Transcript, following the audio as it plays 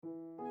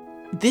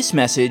This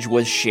message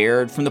was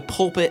shared from the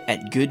pulpit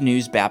at Good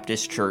News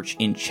Baptist Church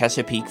in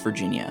Chesapeake,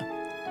 Virginia.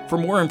 For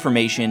more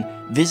information,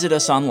 visit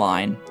us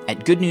online at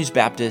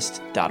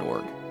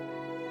goodnewsbaptist.org.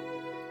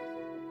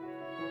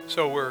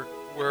 So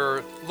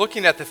we're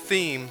looking at the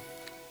theme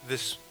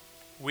this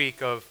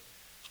week of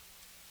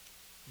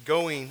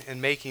going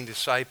and making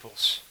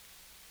disciples.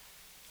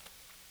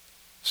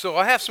 So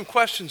I have some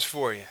questions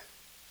for you.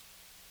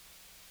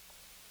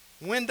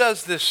 When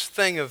does this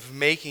thing of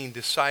making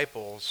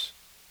disciples,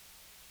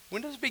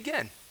 when does it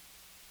begin?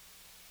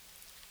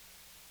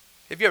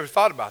 Have you ever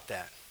thought about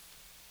that?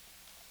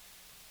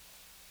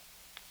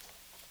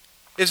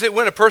 Is it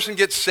when a person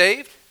gets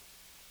saved?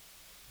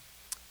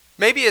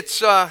 Maybe it's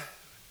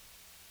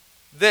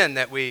then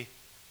that we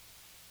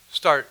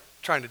start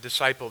trying to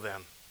disciple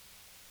them.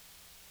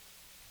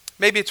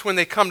 Maybe it's when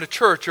they come to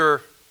church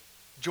or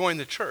join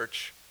the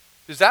church.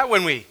 Is that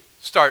when we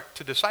start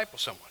to disciple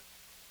someone?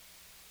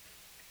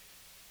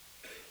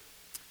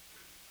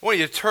 I want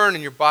you to turn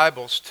in your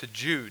Bibles to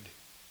Jude,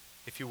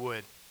 if you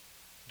would.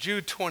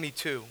 Jude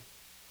 22.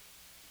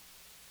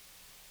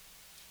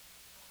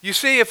 You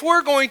see, if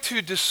we're going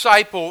to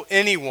disciple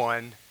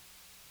anyone,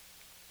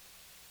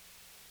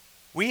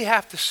 we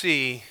have to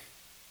see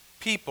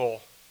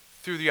people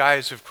through the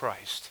eyes of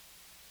Christ.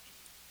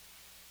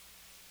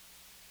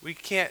 We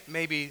can't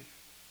maybe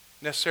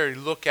necessarily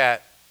look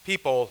at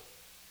people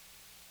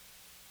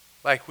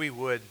like we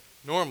would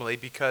normally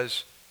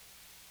because,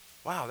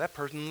 wow, that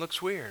person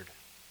looks weird.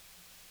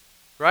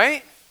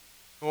 Right?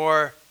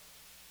 Or,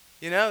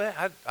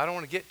 I don't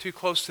want to get too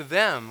close to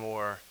them,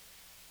 or,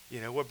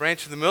 what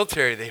branch of the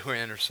military they were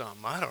in or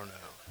something. I don't know.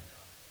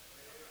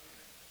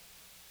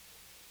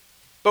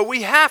 But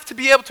we have to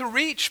be able to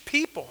reach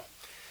people.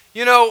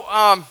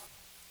 In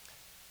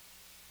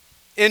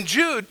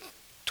Jude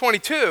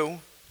 22,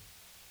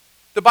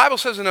 the Bible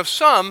says, and of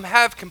some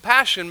have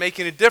compassion,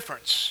 making a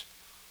difference.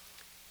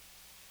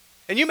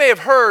 And you may have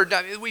heard,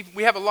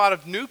 we have a lot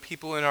of new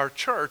people in our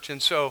church,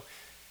 and so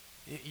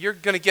you're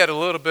going to get a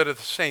little bit of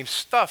the same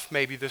stuff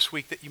maybe this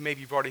week that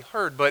you've already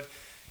heard. But,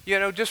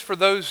 just for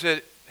those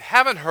that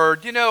haven't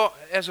heard,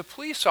 as a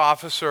police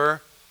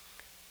officer,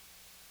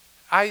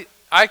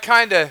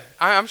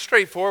 I'm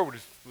straightforward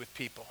with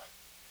people.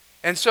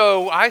 And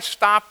so I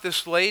stopped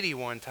this lady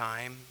one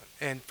time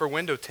for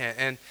window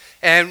tint.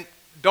 And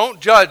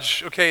don't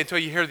judge, okay, until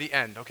you hear the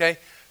end, okay?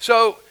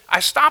 So I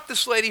stopped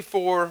this lady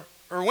for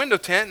her window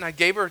tint, and I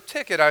gave her a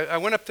ticket. I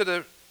went up to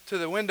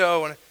the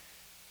window and,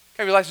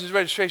 "Can I have your license and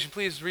registration,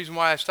 please? The reason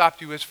why I stopped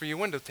you is for your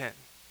window tint."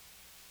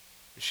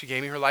 She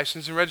gave me her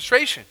license and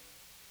registration.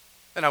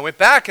 And I went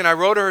back and I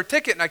wrote her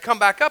ticket, and I come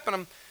back up and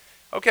I'm,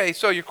 "Okay,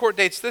 so your court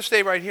date's this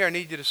day right here. I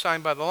need you to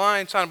sign by the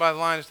line. Sign by the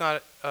line is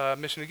not a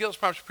admission of guilt, it's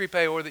promise to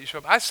prepay, or that you show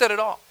up." I said it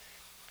all.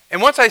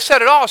 And once I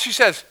said it all, she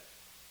says,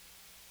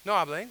 "No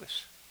habla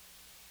English."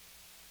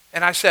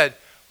 And I said,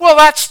 "Well,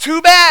 that's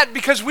too bad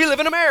because we live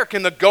in America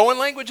and the going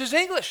language is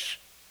English."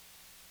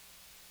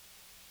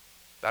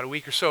 About a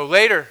week or so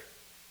later,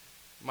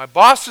 my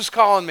boss is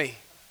calling me,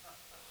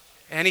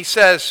 and he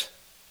says,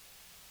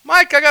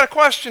 "Mike, I got a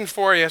question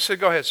for you." I said,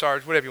 "Go ahead,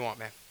 Sarge, whatever you want,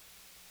 man."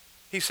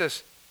 He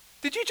says,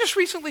 "Did you just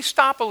recently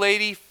stop a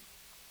lady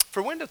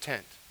for window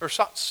tint? Or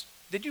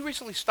did you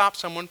recently stop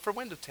someone for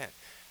window tint?"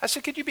 I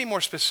said, "Could you be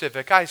more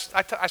specific? I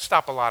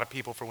stop a lot of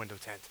people for window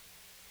tint."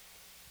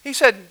 He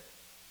said,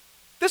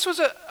 "This was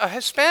a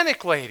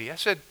Hispanic lady." I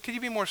said, "Could you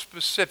be more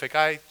specific?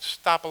 I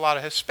stop a lot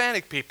of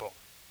Hispanic people."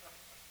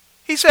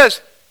 He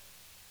says,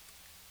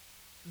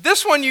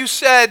 "This one you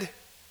said,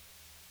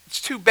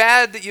 it's too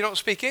bad that you don't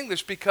speak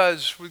English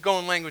because the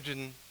going language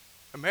in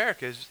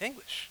America is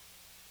English."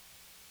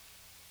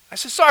 I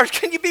said, "Sarge,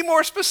 can you be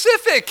more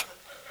specific?"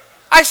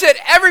 I said,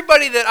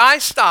 "Everybody that I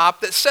stop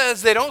that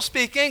says they don't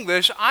speak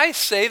English, I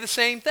say the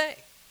same thing."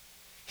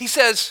 He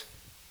says,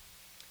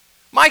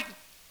 "Mike,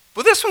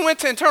 well, this one went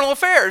to Internal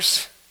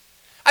Affairs."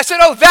 I said,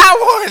 "Oh,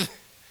 that one."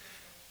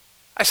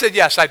 I said,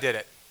 "Yes, I did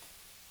it."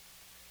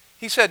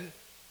 He said,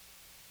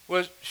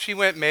 "Well, she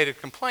went and made a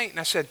complaint." And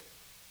I said,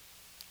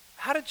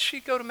 "How did she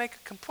go to make a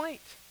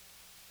complaint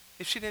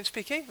if she didn't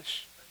speak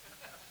English?"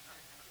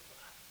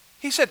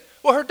 He said,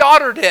 "Well, her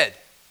daughter did.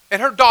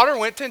 And her daughter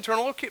went to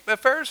Internal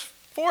Affairs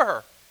for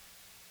her."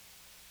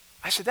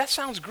 I said, "That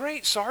sounds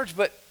great, Sarge,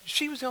 but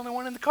she was the only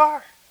one in the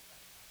car."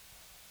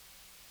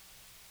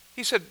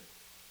 He said,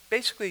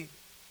 "Basically,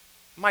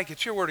 Mike,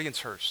 it's your word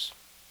against hers."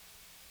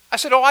 I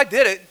said, "Oh, I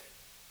did it.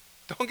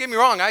 Don't get me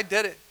wrong, I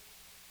did it."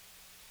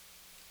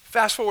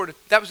 Fast forward,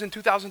 that was in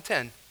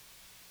 2010.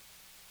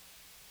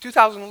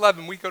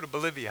 2011, we go to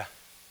Bolivia.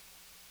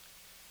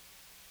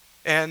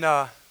 And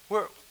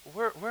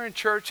we're in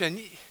church,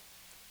 and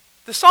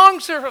the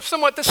songs are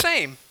somewhat the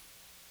same,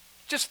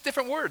 just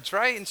different words,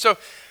 right? And so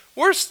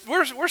we're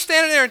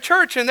standing there in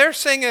church, and they're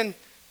singing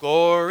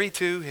 "Glory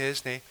to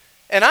His Name,"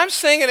 and I'm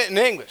singing it in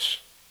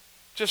English,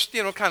 just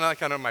kind of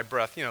like under my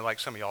breath, like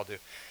some of y'all do.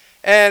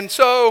 And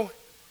so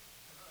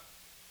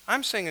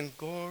I'm singing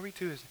 "Glory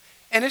to His Name,"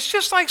 and it's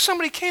just like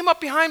somebody came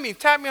up behind me,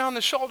 tapped me on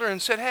the shoulder, and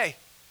said, "Hey,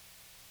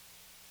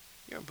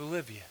 you're in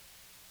Bolivia.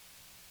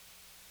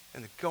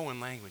 And the going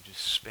language is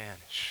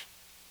Spanish.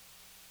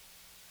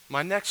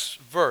 My next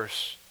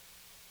verse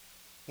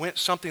went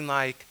something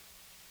like,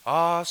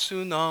 A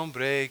su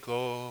nombre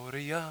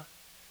gloria,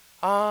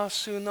 a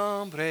su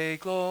nombre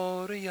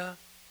gloria,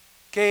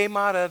 que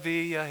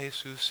maravilla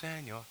Jesús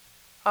Señor,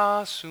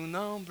 a su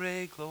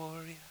nombre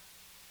gloria.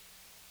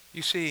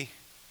 You see,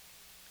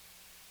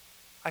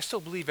 I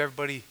still believe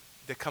everybody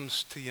that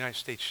comes to the United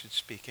States should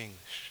speak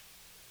English.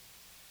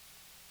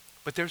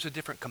 But there's a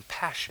different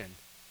compassion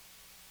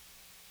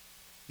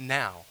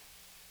now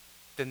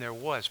than there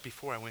was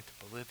before I went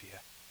to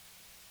Bolivia.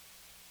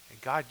 And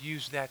God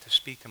used that to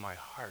speak to my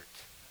heart.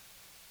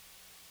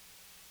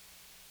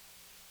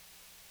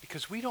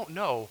 Because we don't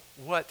know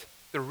what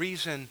the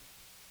reason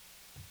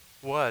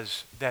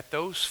was that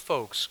those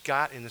folks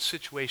got in the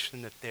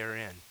situation that they're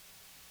in.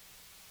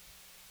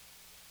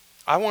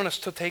 I want us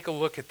to take a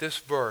look at this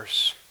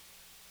verse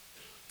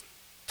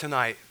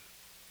tonight.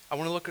 I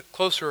want to look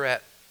closer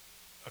at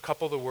a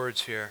couple of the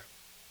words here.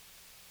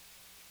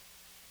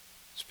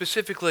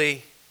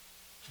 Specifically,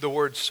 the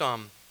word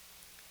some.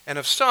 And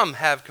if some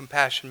have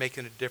compassion,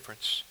 making a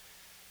difference.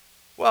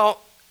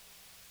 Well,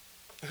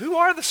 who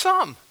are the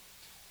some?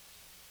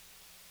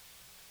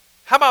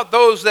 How about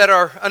those that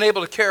are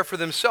unable to care for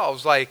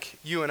themselves, like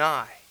you and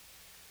I?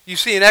 You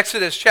see in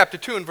Exodus chapter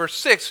 2 and verse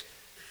 6,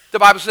 the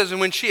Bible says, and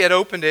when she had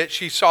opened it,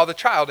 she saw the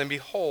child, and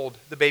behold,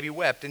 the baby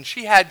wept. And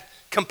she had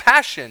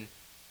compassion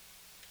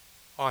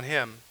on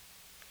him.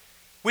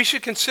 We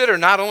should consider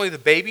not only the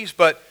babies,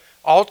 but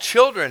all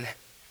children.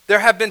 There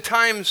have been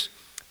times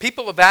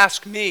people have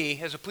asked me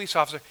as a police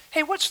officer,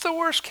 hey, what's the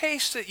worst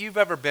case that you've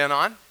ever been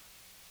on?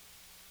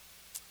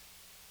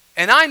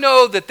 And I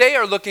know that they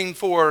are looking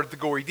for the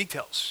gory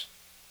details.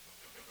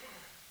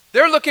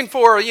 They're looking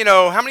for,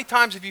 how many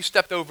times have you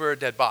stepped over a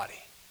dead body?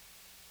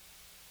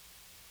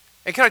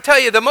 And can I tell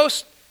you, the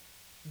most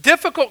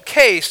difficult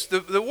case,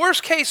 the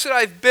worst case that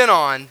I've been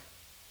on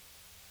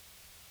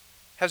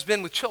has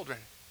been with children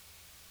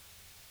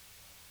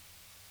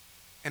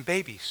and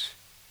babies.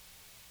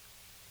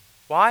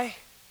 Why?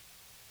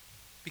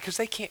 Because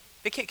they can't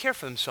care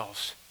for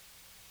themselves.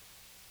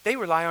 They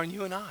rely on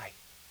you and I.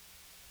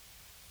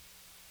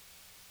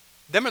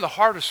 Them are the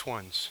hardest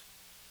ones.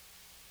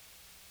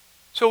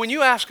 So when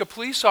you ask a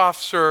police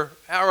officer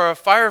or a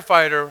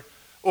firefighter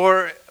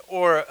or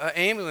an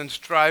ambulance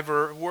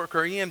driver, worker,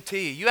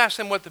 EMT, you ask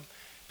them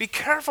be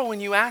careful when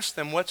you ask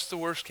them what's the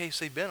worst case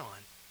they've been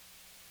on.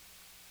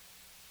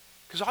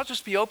 Because I'll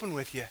just be open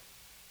with you.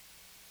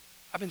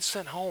 I've been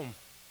sent home.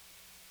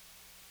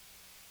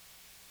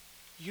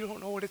 You don't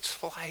know what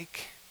it's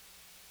like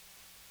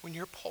when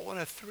you're pulling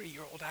a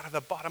 3-year-old out of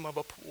the bottom of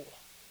a pool.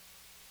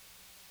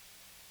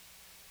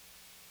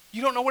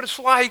 You don't know what it's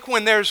like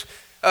when there's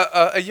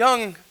a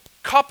young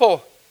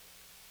couple.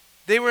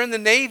 They were in the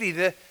Navy.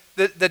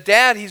 The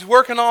dad, he's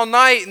working all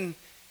night,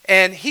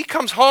 and he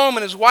comes home,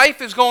 and his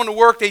wife is going to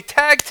work. They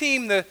tag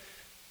team the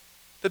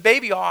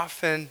baby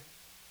off, and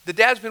the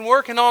dad's been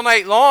working all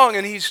night long,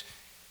 and he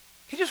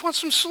just wants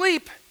some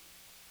sleep.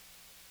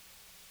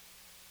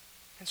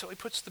 And so he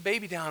puts the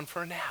baby down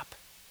for a nap.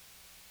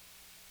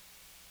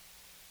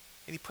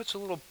 And he puts a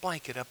little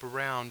blanket up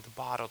around the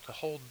bottle to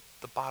hold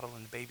the bottle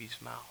in the baby's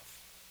mouth.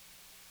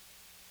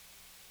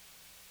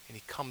 And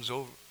he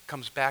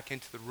comes back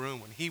into the room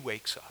when he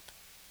wakes up.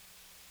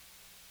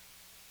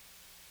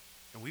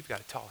 And we've got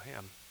to tell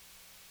him,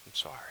 I'm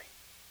sorry.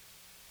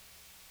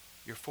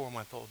 Your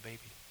 4-month-old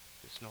baby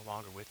is no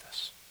longer with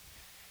us.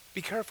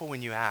 Be careful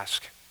when you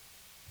ask,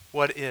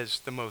 what is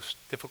the most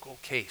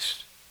difficult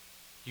case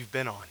you've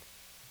been on?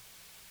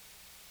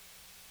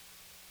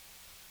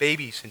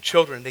 Babies and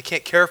children, they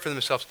can't care for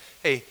themselves.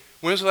 Hey,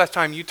 when was the last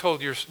time you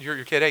told your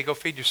kid, hey, go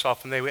feed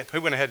yourself, and they went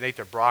ahead and ate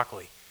their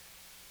broccoli?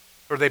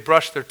 Or they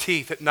brushed their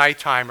teeth at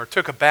nighttime or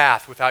took a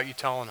bath without you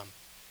telling them?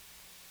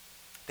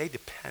 They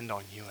depend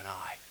on you and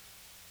I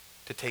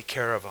to take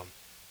care of them.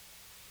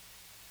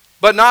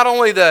 But not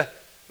only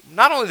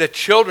the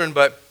children,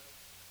 but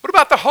what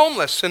about the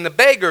homeless and the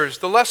beggars,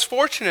 the less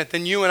fortunate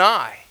than you and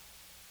I?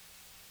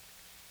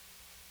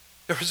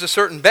 There was a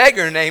certain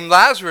beggar named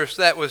Lazarus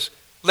that was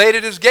laid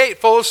at his gate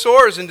full of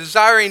sores and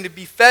desiring to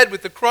be fed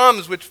with the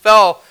crumbs which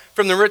fell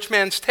from the rich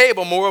man's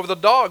table. Moreover, the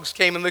dogs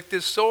came and licked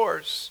his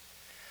sores.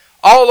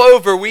 All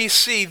over we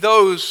see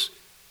those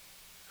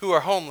who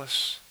are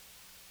homeless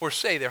or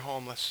say they're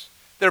homeless.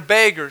 They're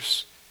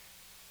beggars.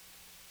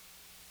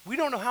 We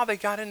don't know how they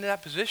got into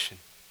that position.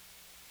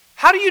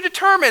 How do you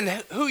determine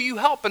who you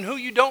help and who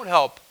you don't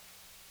help?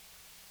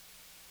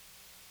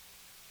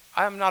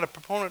 I'm not a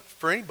proponent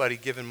for anybody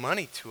giving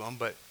money to them,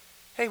 but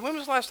hey, when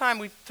was the last time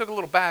we took a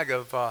little bag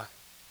of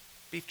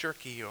beef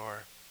jerky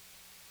or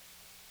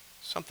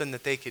something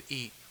that they could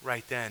eat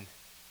right then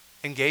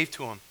and gave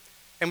to them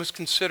and was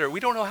considerate? We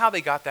don't know how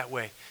they got that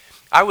way.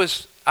 I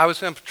was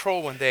on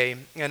patrol one day,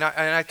 and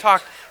I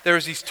talked. There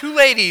was these 2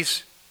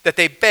 ladies that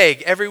they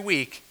beg every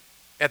week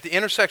at the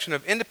intersection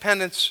of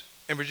Independence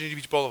and Virginia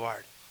Beach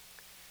Boulevard.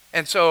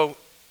 And so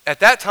at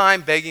that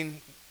time,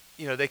 begging,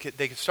 they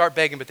could start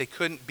begging, but they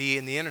couldn't be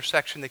in the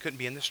intersection. They couldn't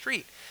be in the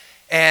street.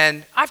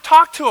 And I've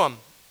talked to them.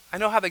 I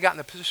know how they got in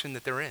the position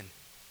that they're in.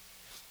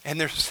 And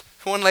there's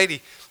one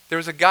lady, there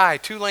was a guy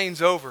 2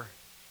 lanes over,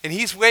 and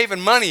he's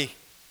waving money.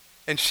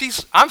 And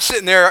I'm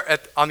sitting there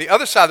on the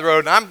other side of the road,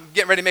 and I'm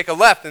getting ready to make a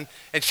left. And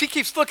she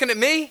keeps looking at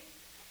me,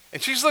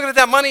 and she's looking at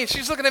that money, and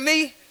she's looking at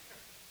me.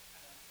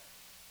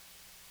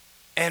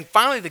 And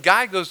finally, the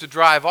guy goes to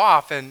drive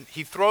off, and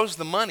he throws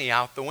the money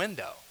out the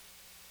window.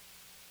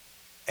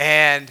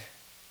 And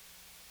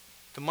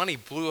the money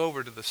blew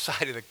over to the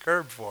side of the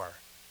curb for her.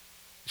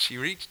 She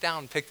reached down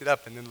and picked it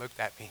up and then looked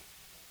at me.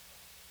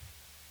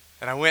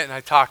 And I went and I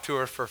talked to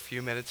her for a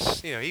few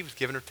minutes. You know, he was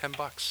giving her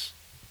 $10.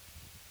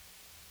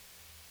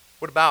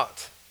 What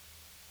about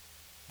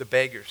the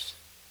beggars?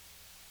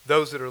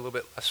 Those that are a little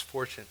bit less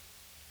fortunate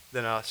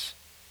than us.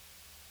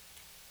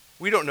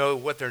 We don't know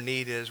what their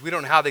need is. We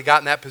don't know how they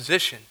got in that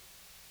position.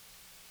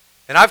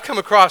 And I've come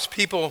across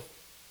people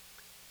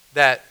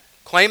that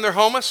claim they're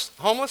homeless,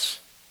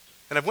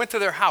 and I've went to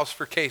their house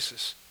for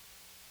cases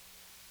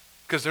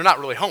because they're not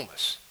really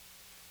homeless.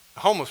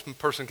 A homeless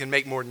person can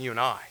make more than you and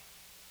I.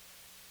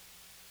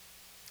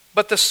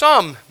 But the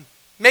some,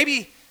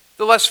 maybe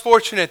the less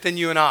fortunate than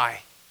you and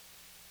I,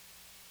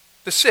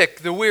 the sick,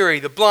 the weary,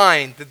 the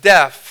blind, the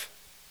deaf,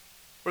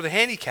 or the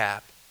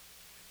handicapped.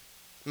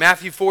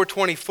 Matthew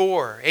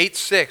 4:24,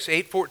 8:6,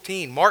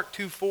 8:14, Mark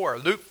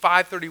 2:4, Luke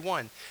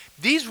 5:31.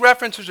 These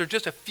references are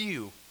just a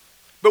few,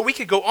 but we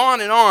could go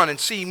on and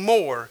see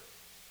more.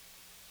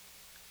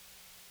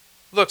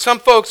 Look, some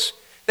folks,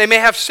 they may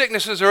have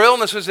sicknesses or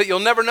illnesses that you'll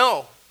never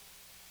know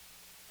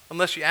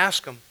unless you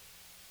ask them.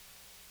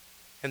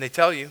 And they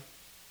tell you.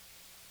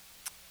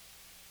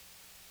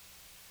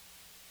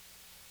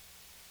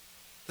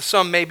 The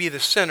some may be the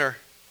sinner,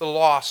 the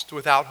lost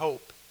without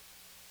hope.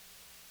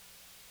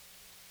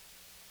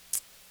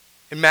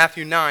 In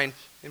Matthew 9,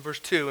 in verse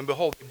 2, and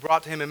behold, they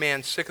brought to him a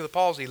man sick of the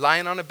palsy,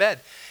 lying on a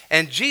bed.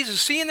 And Jesus,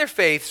 seeing their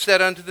faith,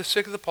 said unto the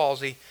sick of the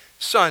palsy,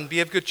 Son, be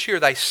of good cheer,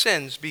 thy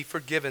sins be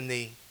forgiven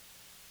thee.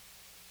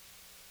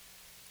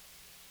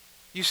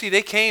 You see,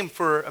 they came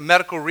for a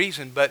medical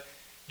reason, but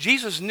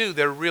Jesus knew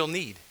their real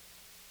need.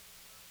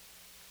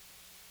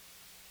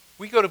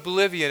 We go to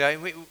Bolivia,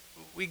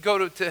 we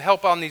go to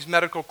help on these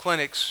medical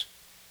clinics.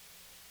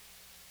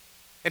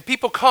 And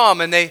people come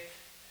and they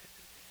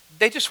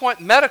just want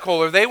medical,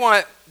 or they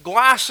want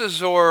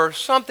glasses or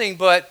something,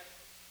 but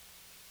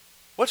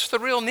what's the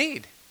real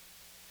need?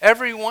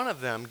 Every one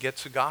of them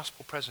gets a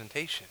gospel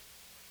presentation.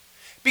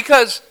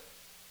 Because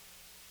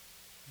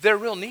their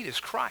real need is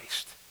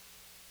Christ.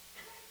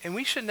 And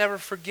we should never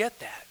forget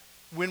that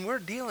when we're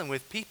dealing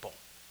with people.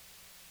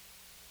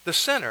 The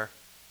sinner,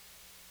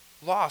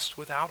 lost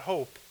without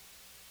hope.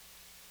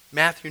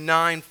 Matthew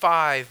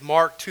 9:5,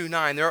 Mark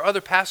 2:9. There are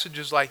other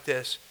passages like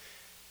this.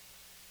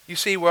 You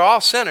see, we're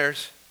all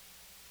sinners.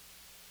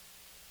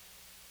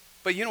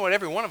 But you know what?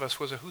 Every one of us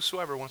was a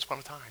whosoever once upon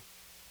a time.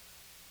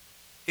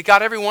 It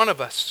got every one of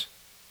us.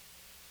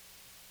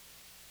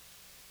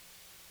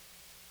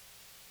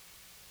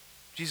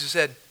 Jesus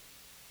said,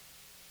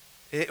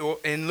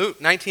 in Luke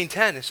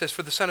 19:10, it says,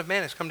 For the Son of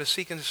Man has come to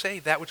seek and to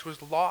save that which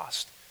was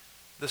lost.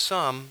 The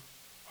some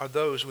are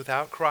those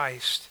without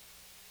Christ.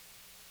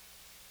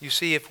 You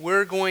see, if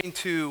we're going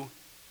to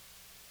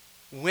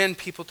win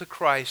people to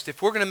Christ,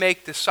 if we're going to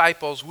make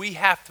disciples, we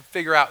have to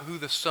figure out who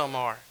the some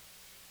are.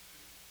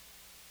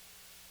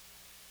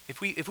 If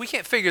we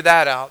can't figure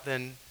that out,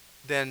 then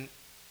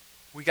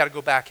we got to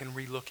go back and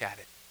relook at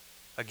it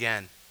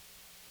again.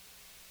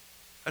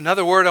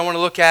 Another word I want to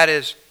look at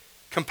is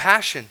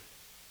compassion.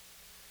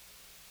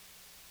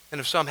 And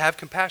if some have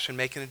compassion,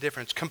 making a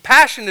difference.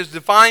 Compassion is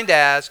defined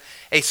as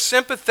a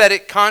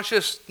sympathetic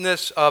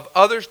consciousness of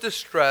others'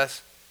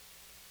 distress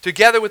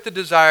together with the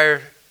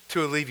desire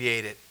to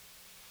alleviate it.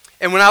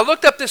 And when I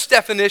looked up this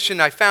definition,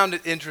 I found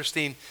it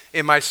interesting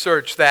in my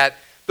search that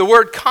the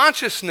word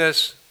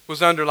consciousness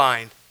was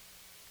underlined.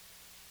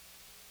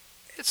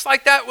 It's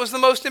like that was the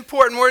most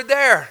important word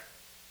there.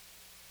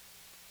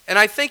 And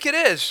I think it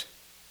is.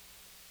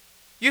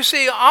 You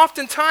see,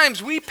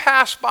 oftentimes we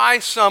pass by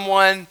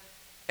someone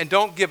and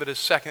don't give it a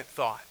second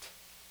thought.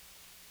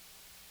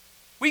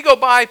 We go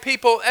by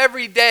people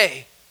every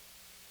day.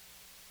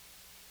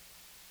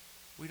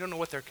 We don't know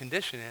what their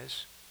condition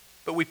is,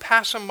 but we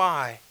pass them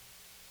by.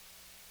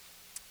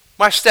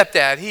 My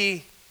stepdad,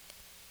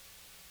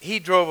 he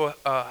drove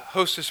a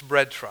Hostess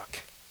bread truck.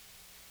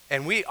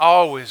 And we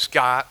always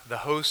got the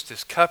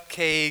Hostess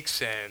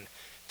cupcakes and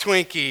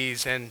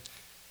Twinkies, and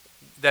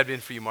that'd been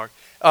for you, Mark.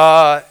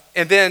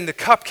 And then the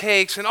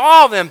cupcakes and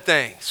all them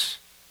things.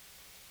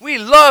 We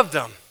loved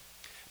them.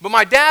 But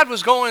my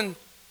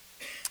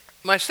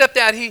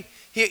stepdad,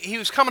 he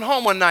was coming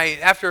home one night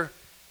after,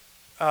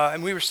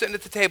 and we were sitting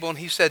at the table, and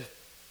he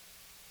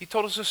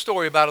told us a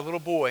story about a little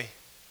boy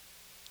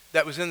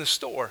that was in the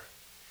store.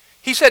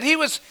 He said he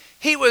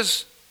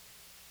was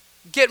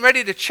getting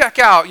ready to check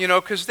out,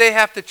 because they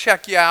have to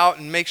check you out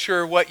and make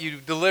sure what you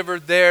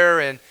delivered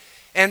there.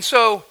 And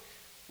so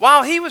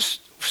while he was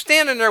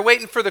standing there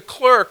waiting for the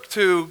clerk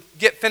to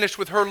get finished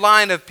with her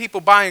line of people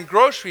buying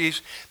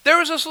groceries, there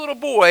was this little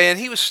boy, and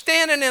he was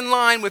standing in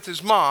line with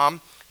his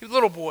mom, he was a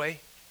little boy,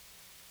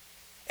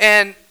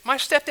 And my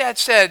stepdad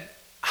said,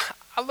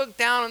 I looked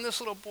down and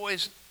this little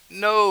boy's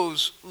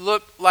nose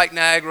looked like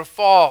Niagara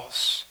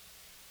Falls.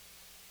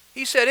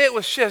 He said it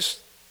was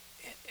just,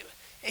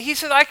 he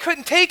said I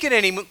couldn't take it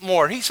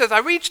anymore. He says I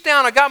reached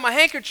down, I got my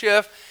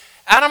handkerchief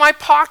out of my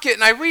pocket,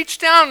 and I reached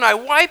down and I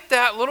wiped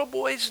that little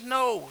boy's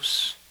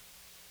nose.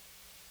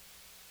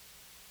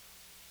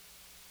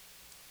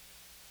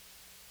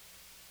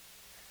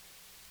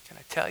 Can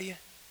I tell you?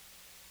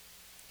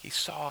 He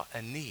saw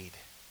a need.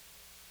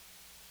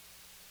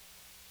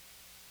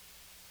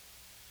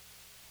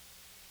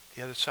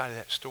 The other side of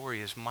that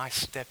story is my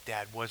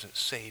stepdad wasn't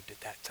saved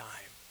at that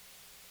time.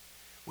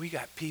 We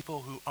got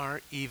people who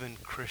aren't even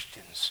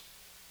Christians.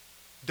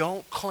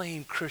 Don't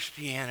claim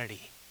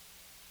Christianity,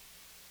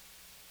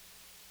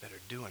 that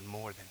are doing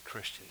more than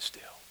Christians do.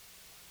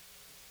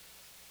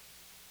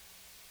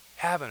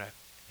 Having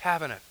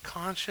a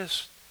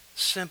conscious,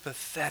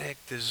 sympathetic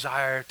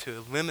desire to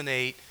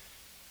eliminate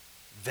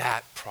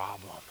that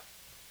problem.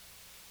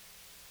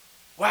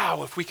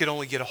 Wow, if we could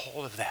only get a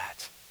hold of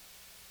that.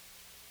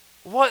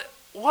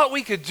 What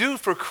we could do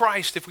for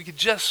Christ if we could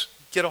just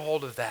get a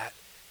hold of that.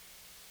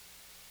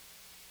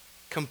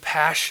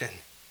 Compassion.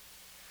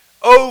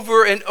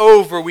 Over and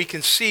over we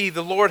can see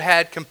the Lord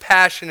had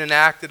compassion and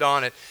acted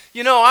on it.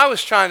 You know, I was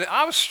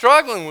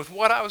struggling with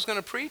what I was going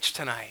to preach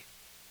tonight.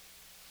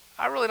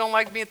 I really don't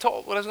like being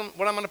told what I'm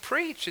going to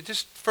preach. It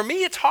just, for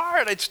me, it's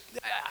hard.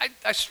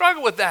 I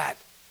struggle with that.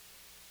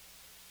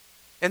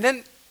 And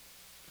then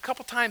a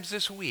couple times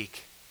this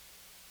week,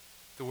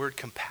 the word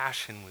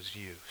compassion was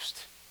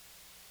used.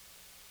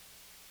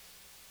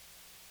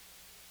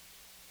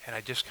 And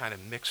I just kind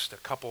of mixed a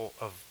couple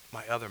of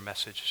my other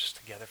messages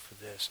together for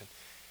this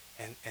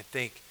and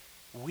think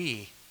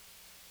we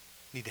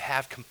need to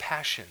have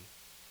compassion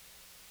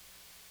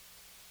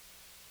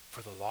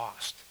for the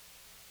lost.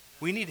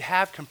 We need to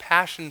have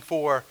compassion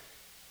for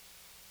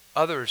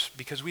others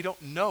because we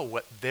don't know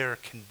what their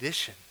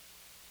condition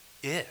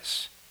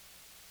is.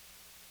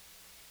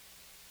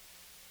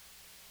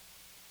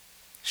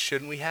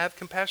 Shouldn't we have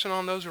compassion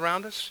on those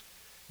around us?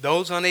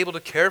 Those unable to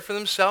care for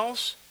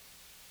themselves?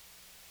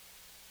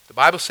 The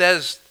Bible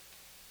says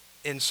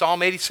in Psalm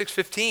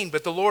 86:15,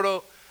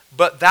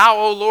 but thou,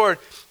 O Lord,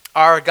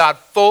 are a God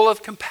full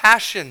of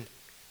compassion.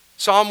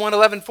 Psalm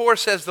 111:4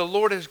 says, the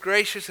Lord is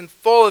gracious and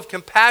full of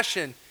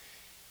compassion.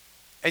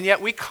 And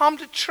yet we come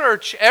to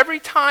church every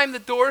time the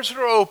doors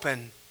are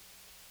open.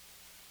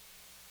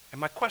 And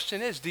my question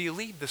is, do you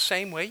leave the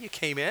same way you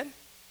came in?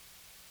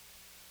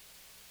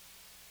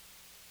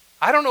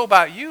 I don't know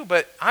about you,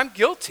 but I'm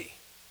guilty.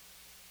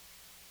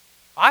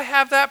 I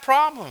have that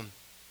problem.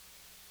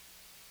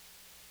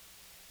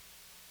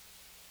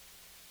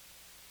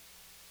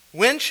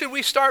 When should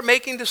we start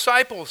making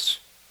disciples?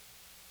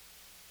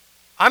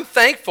 I'm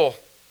thankful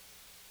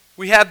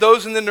we have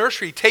those in the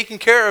nursery taking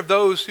care of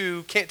those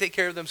who can't take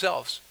care of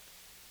themselves.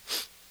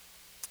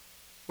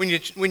 When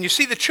you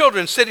see the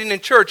children sitting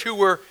in church who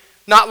were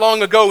not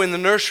long ago in the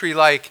nursery,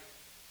 like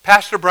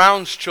Pastor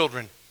Brown's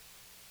children,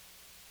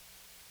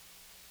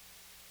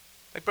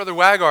 like Brother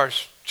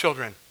Wagar's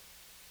children.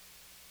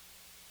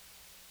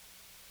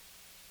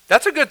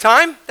 That's a good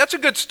time. That's a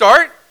good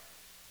start.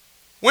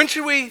 When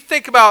should we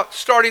think about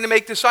starting to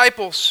make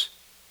disciples?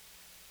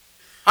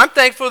 I'm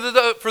thankful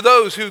for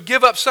those who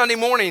give up Sunday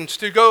mornings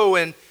to go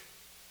and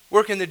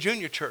work in the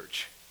junior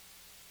church.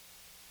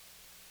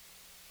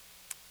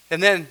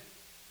 And then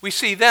we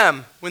see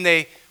them, when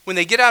they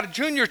get out of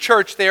junior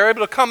church, they are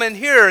able to come in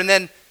here and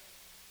then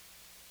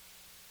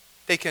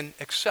they can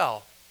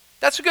excel.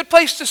 That's a good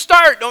place to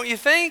start, don't you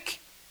think?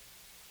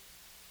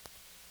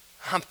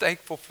 I'm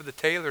thankful for the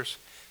Taylors.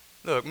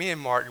 Look, me and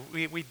Martin,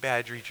 we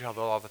badger each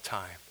other all the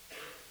time.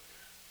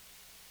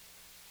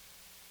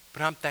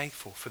 But I'm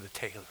thankful for the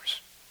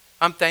Taylors.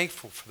 I'm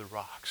thankful for the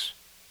Rocks.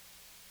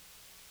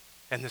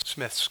 And the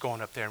Smiths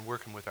going up there and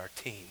working with our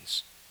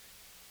teens.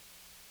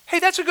 Hey,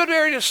 that's a good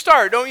area to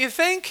start, don't you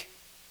think?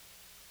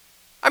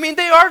 I mean,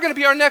 they are going to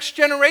be our next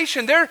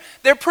generation.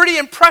 They're pretty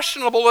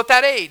impressionable at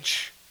that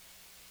age.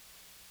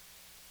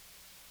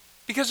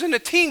 Because in a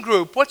teen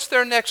group, what's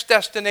their next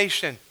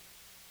destination?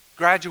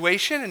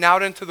 Graduation and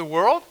out into the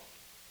world?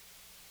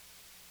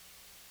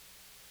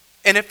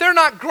 And if they're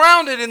not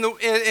grounded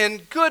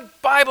in good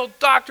Bible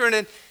doctrine,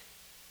 and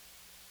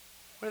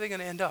where are they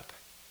going to end up?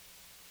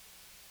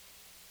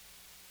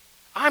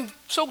 I'm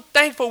so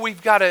thankful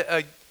we've got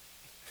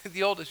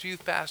the oldest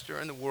youth pastor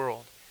in the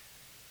world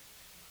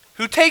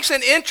who takes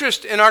an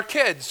interest in our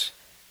kids.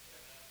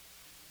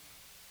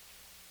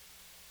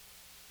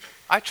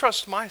 I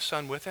trust my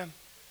son with him.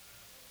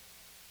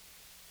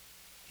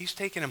 He's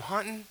taking him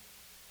hunting.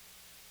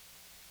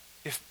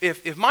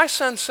 If my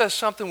son says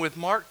something with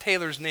Mark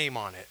Taylor's name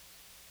on it,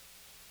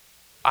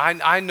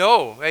 I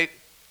know,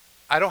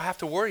 I don't have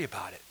to worry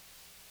about it,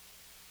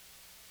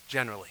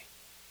 generally.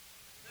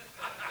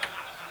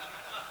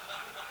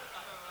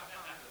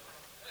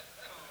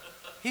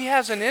 He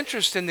has an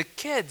interest in the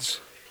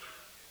kids.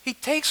 He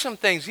takes some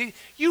things.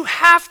 You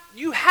have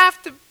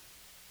to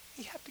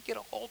get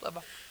a hold of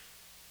them.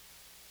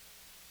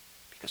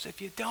 Because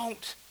if you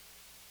don't,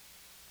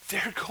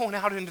 they're going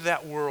out into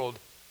that world.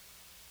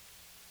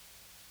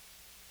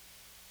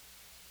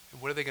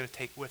 And what are they going to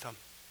take with them?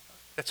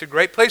 That's a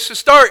great place to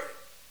start.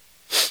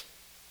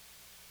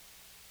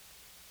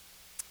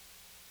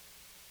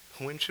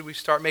 When should we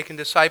start making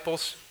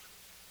disciples?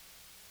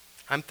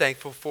 I'm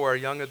thankful for our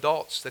young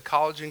adults, the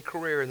college and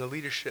career, and the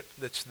leadership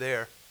that's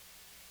there.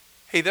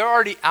 Hey, they're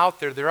already out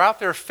there. They're out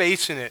there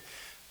facing it.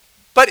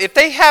 But if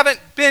they haven't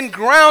been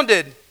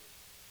grounded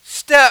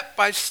step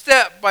by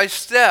step by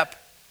step,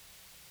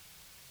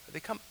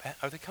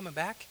 are they coming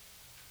back?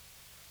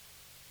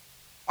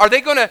 Are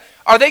they going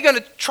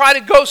to try to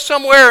go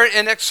somewhere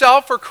and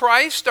excel for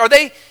Christ?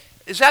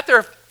 Is that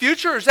their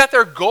future? Is that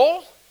their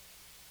goal?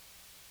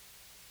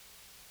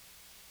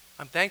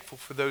 I'm thankful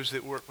for those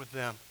that work with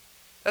them.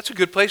 That's a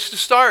good place to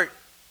start.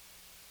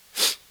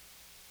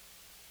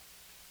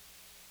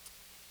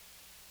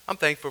 I'm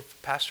thankful for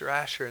Pastor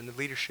Asher and the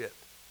leadership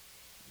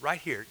right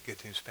here at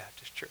Good News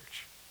Baptist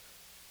Church.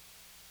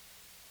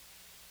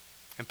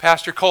 And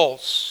Pastor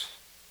Coles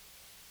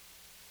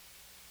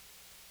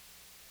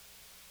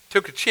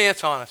took a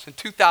chance on us in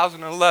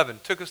 2011,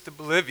 took us to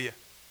Bolivia.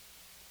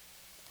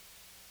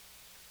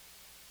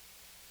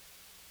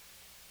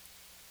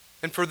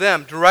 And for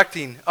them,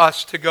 directing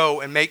us to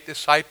go and make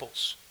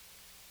disciples.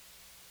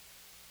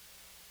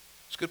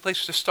 It's a good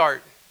place to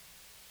start.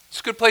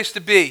 It's a good place to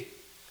be.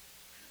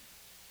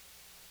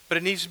 But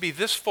it needs to be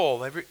this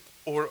full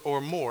or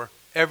more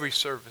every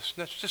service.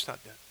 That's just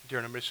not done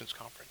during a missions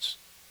conference.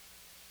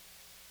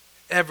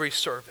 Every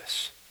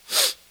service.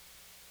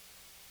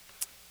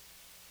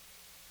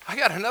 I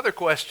got another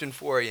question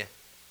for you.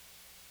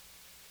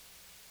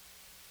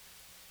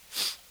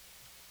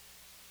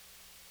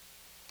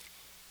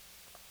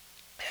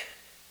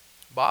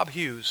 Bob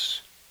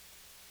Hughes,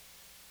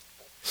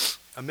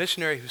 a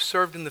missionary who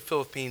served in the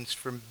Philippines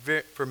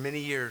for many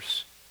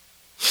years.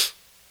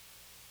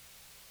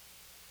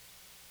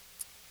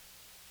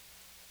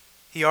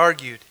 He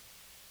argued,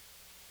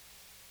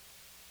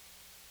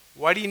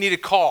 why do you need a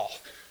call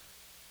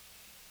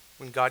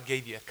when God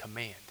gave you a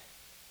command?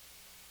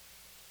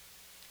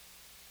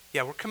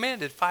 Yeah, we're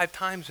commanded 5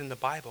 times in the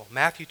Bible.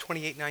 Matthew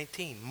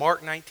 28:19,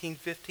 Mark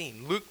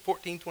 19:15, Luke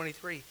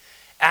 14:23,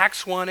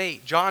 Acts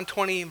 1:8, John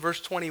 20 and verse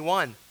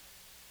 21.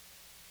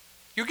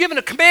 You're given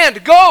a command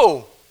to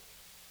go.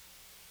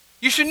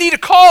 You should need a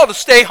call to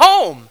stay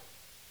home.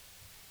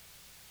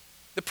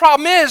 The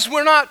problem is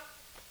we're not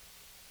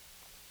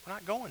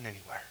going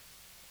anywhere.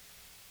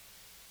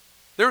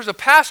 There was a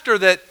pastor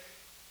that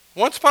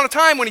once upon a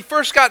time when he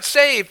first got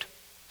saved,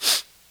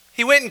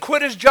 he went and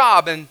quit his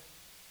job and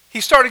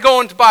he started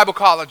going to Bible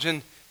college.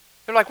 And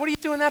they're like, what are you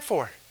doing that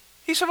for?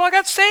 He said, well, I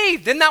got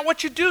saved. Isn't that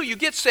what you do? You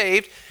get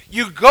saved,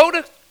 you go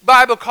to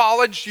Bible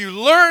college, you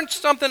learn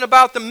something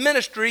about the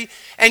ministry,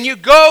 and you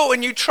go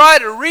and you try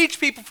to reach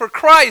people for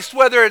Christ,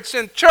 whether it's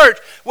in church,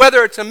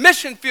 whether it's a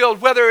mission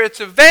field, whether it's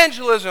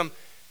evangelism.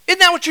 Isn't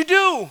that what you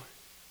do?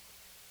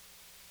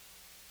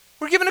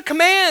 We're given a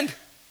command.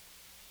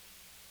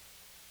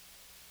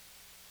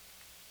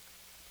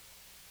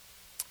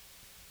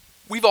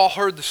 We've all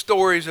heard the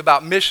stories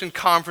about mission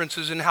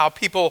conferences and how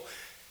people,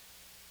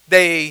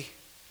 they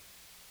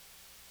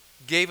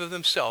gave of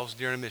themselves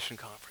during a mission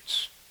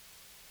conference.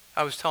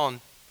 I was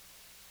telling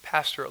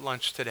Pastor at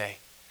lunch today,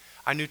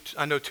 I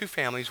know 2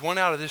 families, one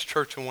out of this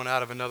church and one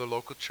out of another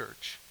local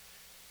church.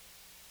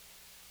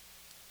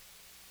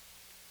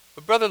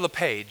 But Brother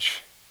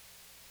LePage,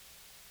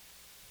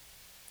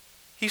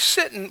 he's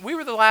sitting, we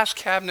were the last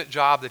cabinet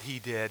job that he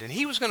did, and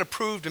he was going to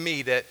prove to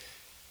me that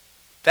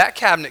that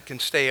cabinet can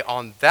stay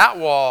on that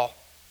wall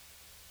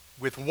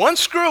with one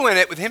screw in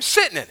it, with him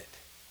sitting in it.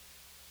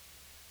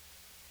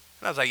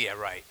 And I was like, yeah,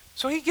 right.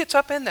 So he gets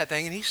up in that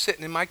thing, and he's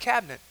sitting in my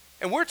cabinet.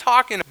 And we're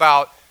talking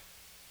about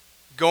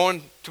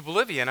going to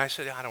Bolivia, and I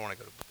said, I don't want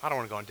to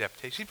go on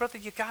deputation. He said, brother,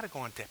 you got to go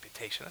on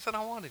deputation. I said,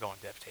 I want to go on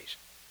deputation.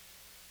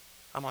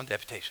 I'm on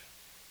deputation.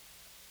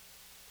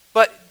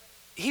 But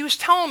he was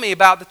telling me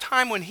about the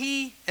time when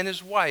he and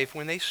his wife,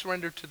 when they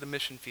surrendered to the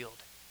mission field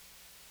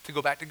to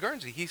go back to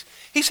Guernsey.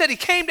 He said he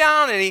came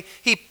down and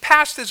he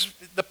passed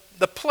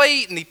the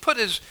plate and he put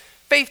his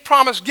faith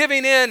promise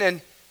giving in,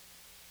 and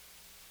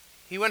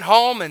he went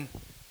home and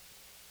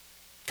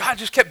God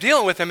just kept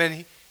dealing with him.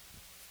 And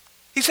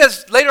he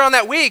says later on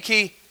that week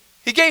he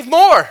gave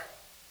more.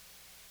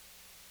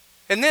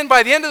 And then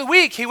by the end of the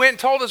week he went and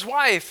told his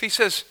wife, he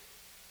says,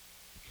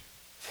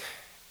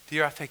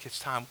 dear, I think it's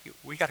time.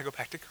 We got to go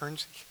back to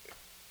Guernsey.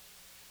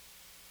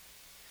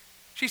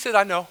 She said,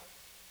 I know.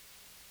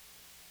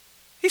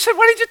 He said,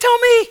 why didn't you tell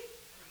me?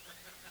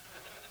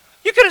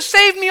 You could have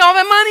saved me all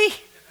that money.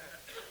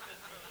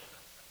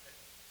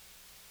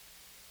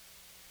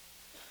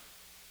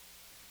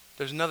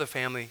 There's another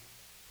family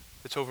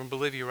that's over in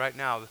Bolivia right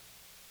now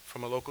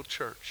from a local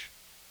church.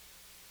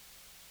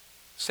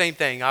 Same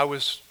thing. I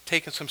was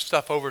taking some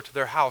stuff over to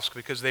their house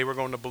because they were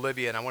going to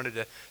Bolivia, and I wanted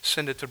to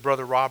send it to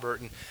Brother Robert.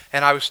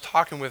 And I was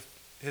talking with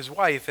his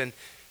wife, and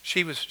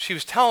she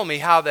was telling me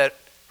how that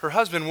her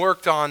husband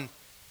worked on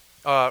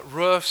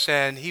roofs,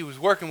 and he was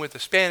working with the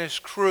Spanish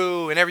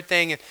crew and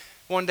everything. And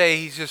One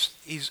day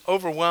he's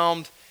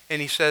overwhelmed,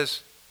 and he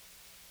says,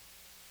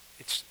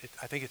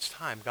 I think it's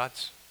time.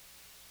 God's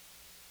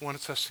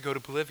wants us to go to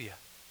Bolivia.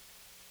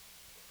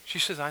 She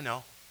says, I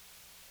know.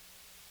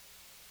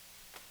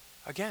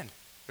 Again,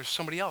 there's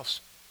somebody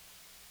else.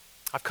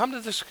 I've come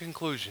to this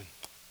conclusion.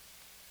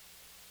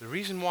 The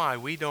reason why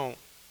we don't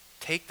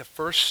take the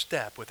first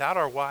step without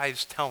our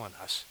wives telling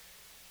us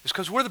is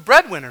because we're the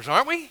breadwinners,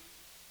 aren't we?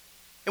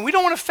 And we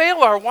don't want to fail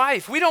our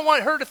wife. We don't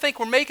want her to think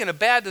we're making a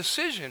bad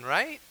decision,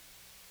 right?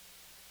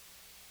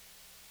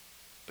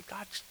 But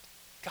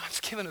God's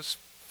given us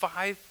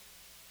 5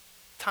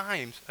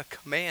 times a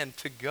command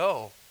to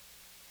go.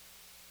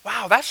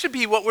 Wow, that should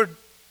be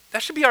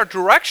our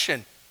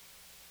direction.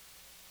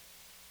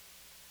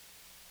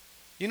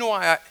 You know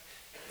why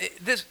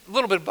this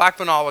little bit of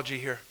Blackburnology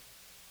here.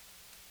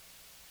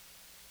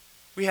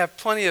 We have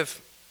plenty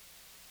of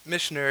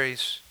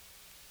missionaries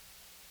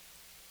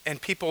and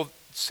people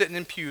sitting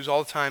in pews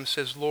all the time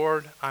says,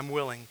 Lord, I'm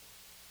willing.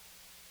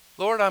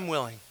 Lord, I'm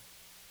willing.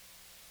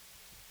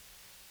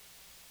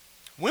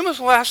 When was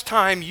the last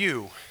time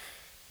you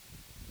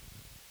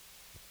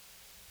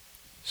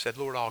said,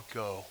 Lord, I'll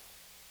go?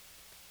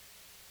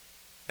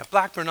 Now,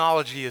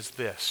 Blackburnology is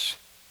this.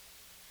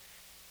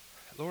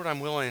 Lord, I'm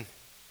willing.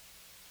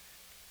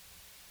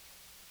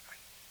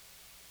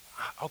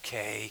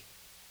 Okay.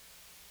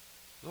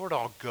 Lord,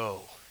 I'll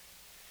go.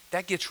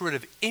 That gets rid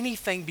of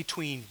anything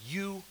between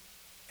you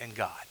and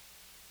God.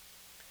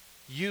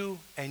 You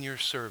and your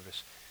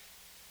service.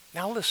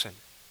 Now listen,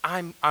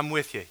 I'm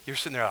with you. You're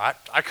sitting there,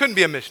 I couldn't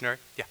be a missionary.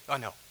 Yeah, I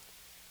know.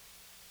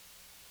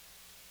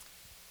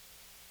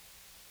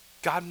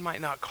 God might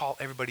not call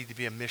everybody to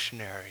be a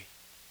missionary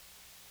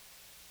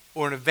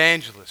or an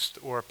evangelist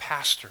or a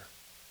pastor.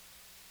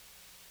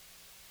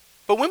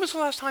 But when was the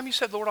last time you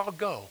said, Lord, I'll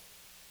go?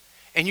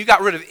 And you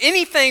got rid of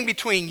anything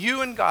between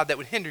you and God that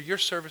would hinder your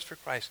service for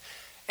Christ.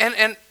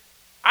 And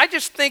I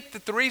just think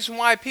that the reason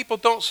why people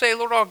don't say,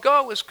 Lord, I'll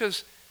go is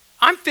because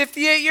I'm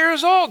 58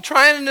 years old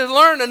trying to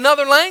learn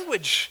another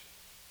language.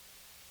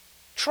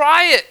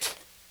 Try it.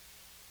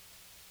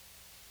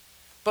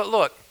 But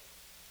look,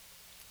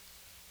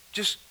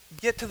 just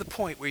get to the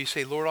point where you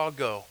say, Lord, I'll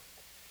go.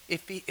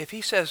 If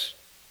he says,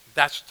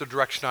 that's the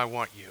direction I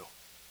want you,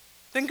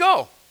 then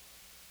go.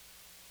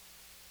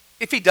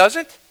 If he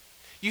doesn't,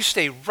 you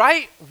stay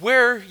right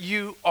where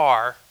you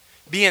are,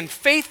 being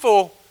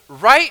faithful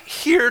right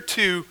here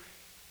to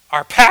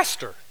our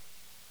pastor.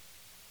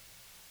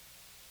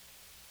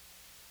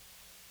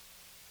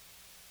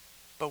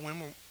 But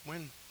when are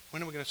we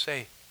going to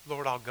say,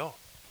 Lord, I'll go?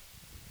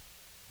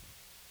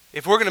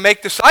 If we're going to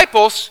make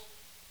disciples,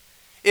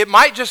 it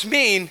might just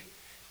mean,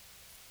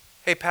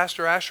 hey,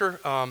 Pastor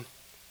Asher,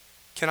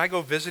 can I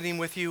go visiting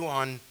with you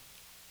on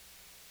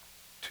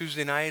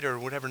Tuesday night or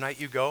whatever night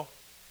you go?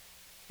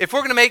 If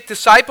we're going to make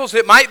disciples,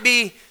 it might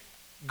be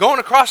going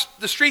across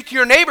the street to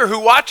your neighbor who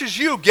watches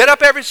you get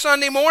up every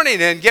Sunday morning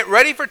and get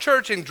ready for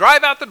church and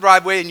drive out the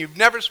driveway and you've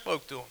never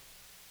spoke to him.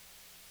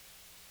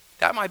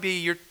 That might be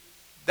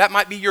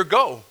your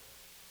go.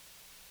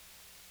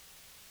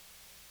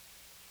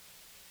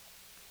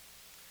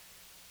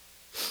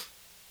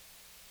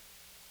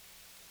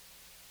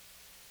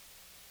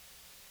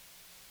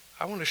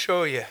 I want to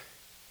show you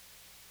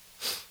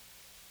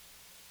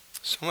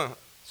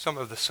some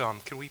of the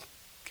sum. Can we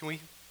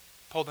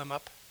pull them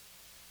up?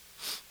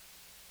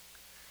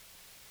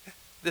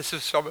 This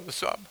is some of the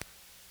sum.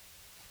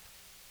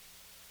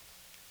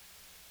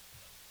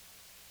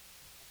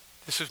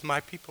 This is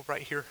my people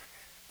right here.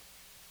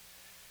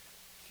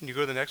 Can you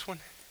go to the next one?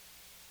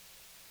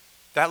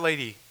 That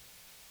lady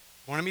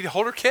wanted me to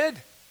hold her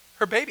kid,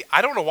 her baby.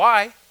 I don't know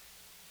why.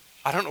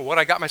 I don't know what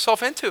I got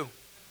myself into.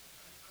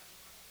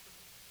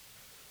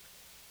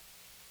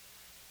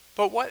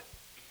 But what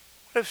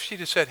if she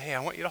just said, hey, I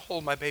want you to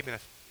hold my baby?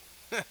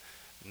 And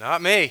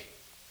not me.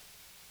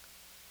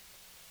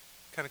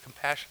 What kind of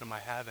compassion am I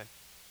having?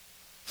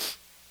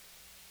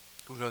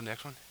 Can we go to the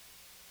next one?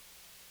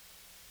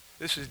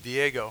 This is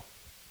Diego.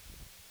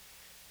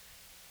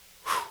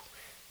 Whew.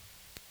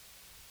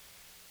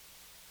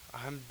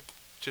 I'm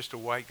just a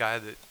white guy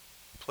that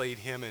played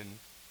him in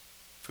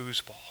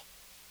foosball.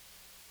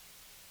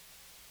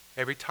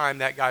 Every time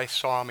that guy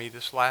saw me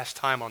this last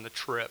time on the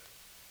trip,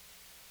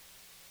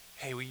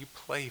 hey, will you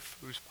play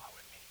foosball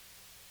with me?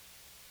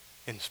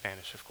 In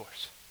Spanish, of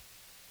course.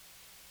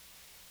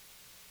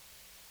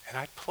 And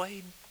I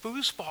played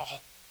foosball.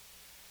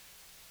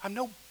 I'm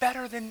no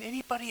better than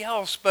anybody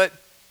else, but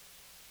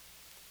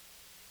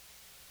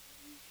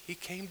he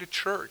came to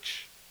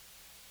church.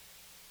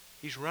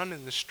 He's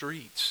running the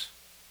streets.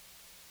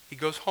 He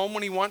goes home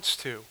when he wants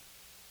to.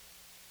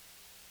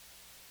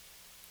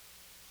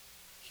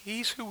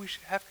 He's who we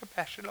should have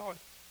compassion on.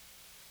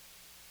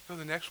 Go to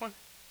the next one.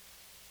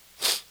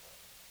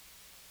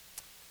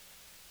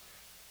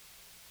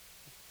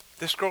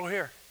 This girl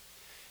here.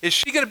 Is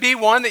she going to be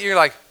one that you're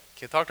like,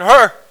 can't talk to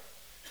her?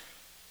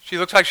 She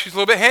looks like she's a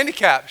little bit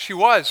handicapped. She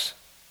was.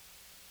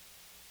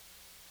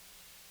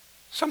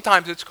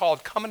 Sometimes it's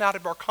called coming out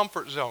of our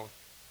comfort zone.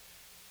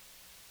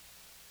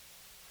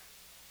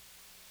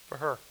 for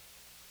her.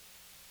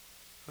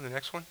 And the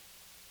next one.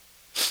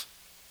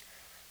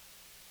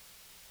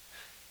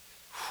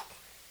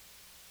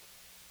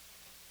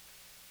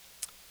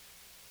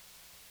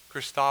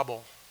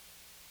 Cristobal.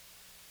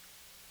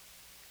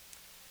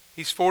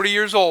 He's 40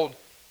 years old.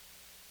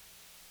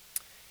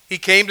 He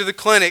came to the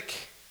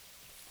clinic.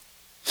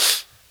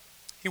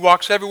 He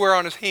walks everywhere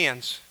on his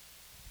hands.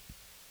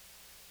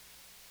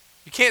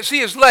 You can't see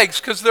his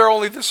legs because they're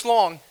only this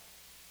long.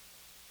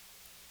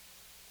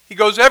 He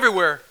goes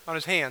everywhere on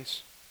his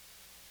hands.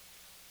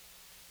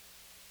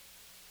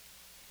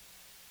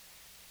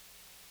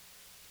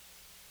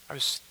 I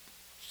was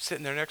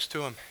sitting there next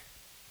to him.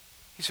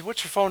 He said,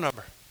 "What's your phone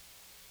number?"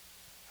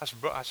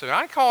 I said,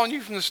 "I'm calling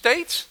you from the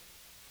States.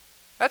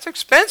 That's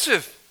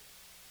expensive."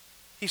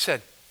 He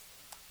said,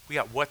 "We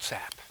got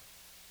WhatsApp."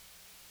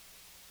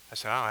 I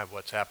said, "I don't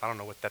have WhatsApp. I don't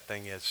know what that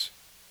thing is."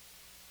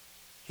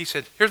 He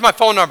said, "Here's my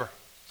phone number."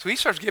 So he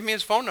starts giving me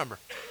his phone number.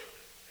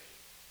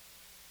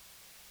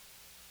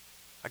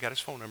 I got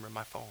his phone number in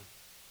my phone.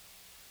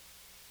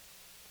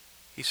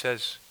 He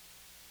says,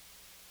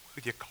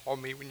 "Would you call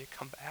me when you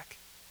come back?"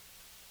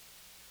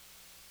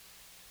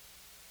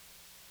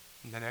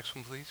 And the next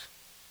one, please.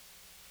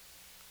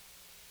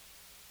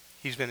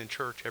 He's been in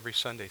church every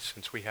Sunday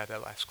since we had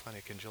that last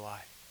clinic in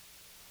July.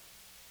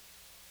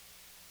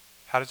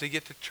 How does he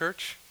get to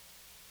church?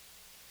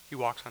 He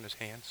walks on his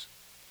hands.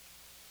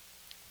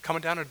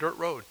 Coming down a dirt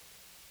road.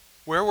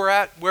 Where we're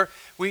at, we're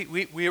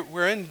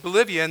in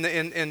Bolivia,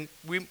 and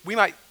we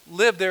might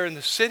live there in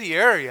the city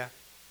area.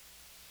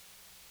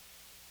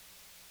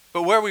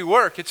 But where we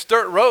work, it's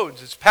dirt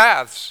roads, it's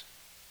paths.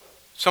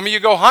 Some of you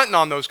go hunting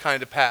on those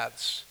kind of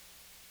paths.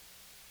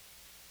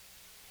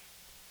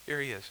 Here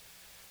he is,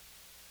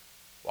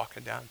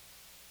 walking down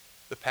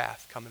the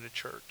path, coming to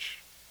church.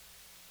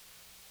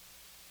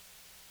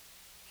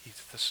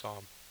 He's the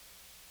psalm.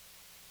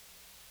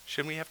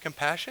 Shouldn't we have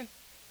compassion?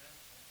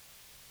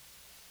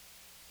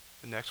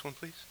 The next one,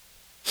 please.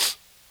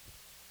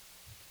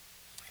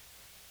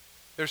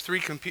 There's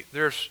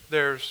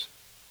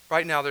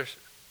right now there's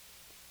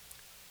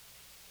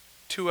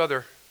 2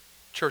 other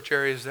church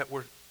areas that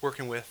we're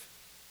working with.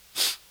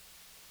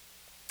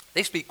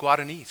 They speak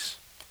Guaranese.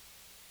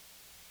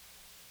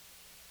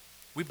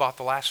 We bought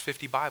the last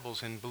 50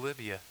 Bibles in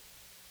Bolivia,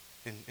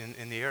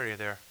 in the area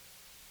there.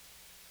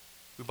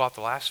 We bought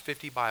the last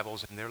 50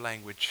 Bibles in their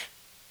language.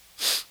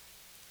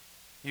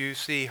 You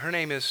see, her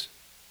name is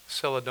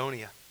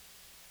Celedonia.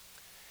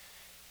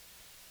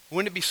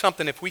 Wouldn't it be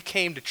something if we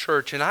came to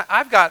church, and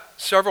I've got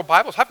several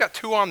Bibles. I've got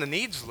 2 on the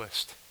needs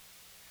list.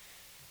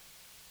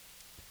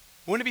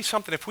 Wouldn't it be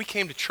something if we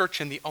came to church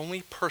and the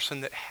only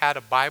person that had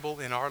a Bible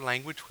in our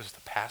language was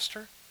the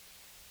pastor?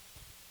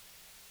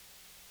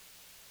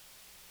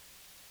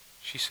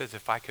 She says,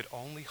 if I could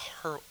only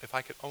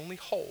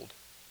hold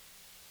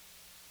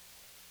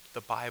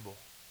the Bible.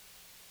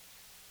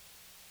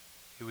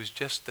 It was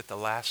just at the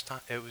last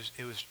time. It was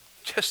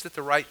just at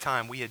the right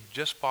time. We had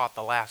just bought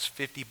the last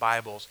 50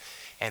 Bibles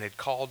and had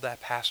called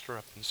that pastor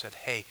up and said,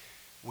 "Hey,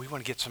 we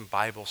want to get some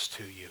Bibles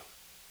to you."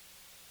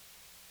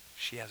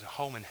 She has a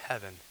home in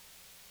heaven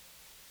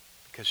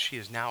because she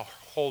is now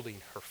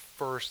holding her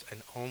first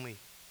and only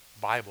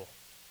Bible.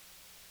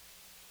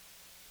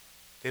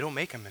 They don't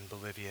make them in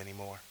Bolivia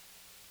anymore.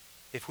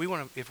 If we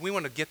want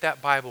to get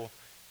that Bible,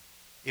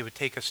 it would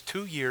take us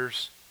 2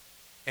 years,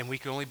 and we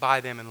could only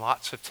buy them in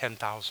lots of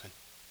 10,000.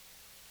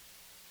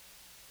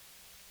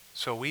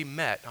 So we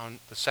met on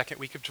the second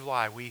week of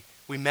July. We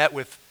met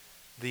with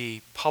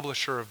the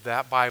publisher of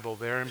that Bible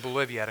there in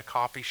Bolivia at a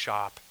coffee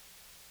shop.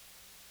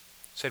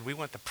 Said, we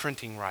want the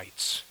printing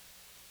rights.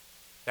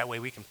 That way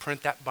we can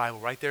print that Bible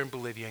right there in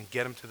Bolivia and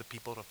get them to the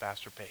people at a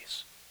faster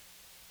pace.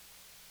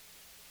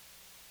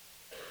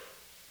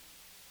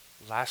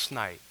 Last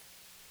night,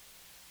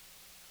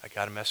 I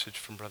got a message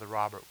from Brother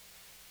Robert.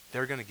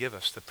 They're going to give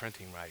us the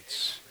printing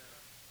rights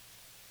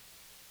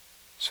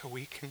so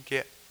we can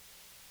get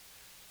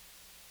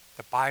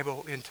the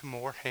Bible into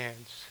more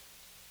hands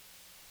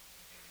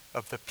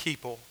of the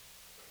people.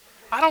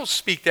 I don't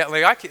speak that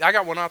language. I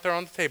got one out there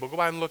on the table. Go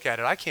by and look at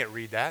it. I can't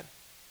read that.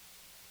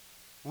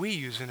 We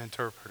use an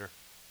interpreter.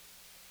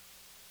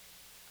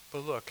 But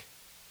look,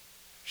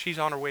 she's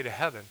on her way to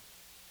heaven.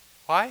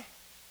 Why?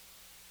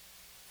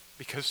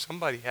 Because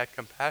somebody had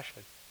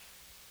compassion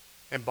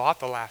and bought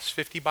the last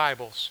 50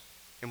 Bibles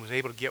and was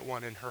able to get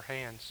one in her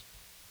hands.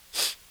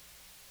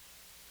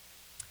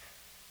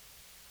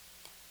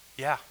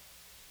 Yeah.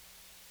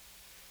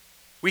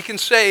 We can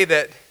say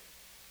that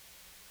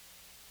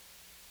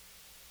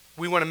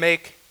we want to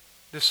make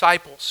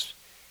disciples.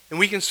 And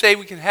we can say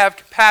we can have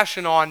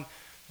compassion on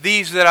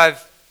these that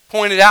I've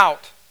pointed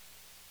out.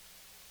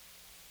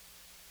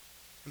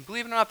 And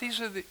believe it or not,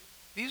 these are the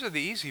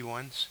easy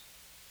ones.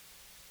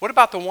 What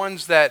about the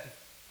ones that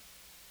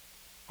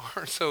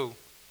aren't so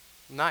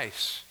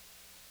nice?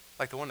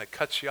 Like the one that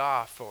cuts you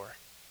off, or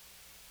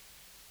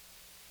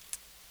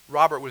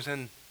Robert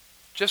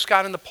just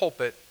got in the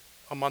pulpit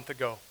a month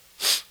ago.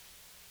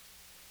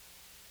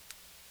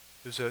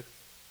 It was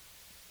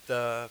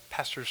the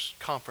pastor's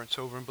conference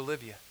over in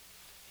Bolivia.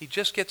 He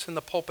just gets in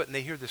the pulpit and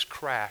they hear this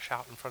crash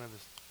out in front of the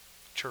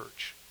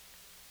church.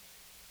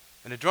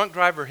 And a drunk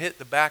driver hit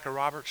the back of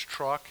Robert's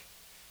truck,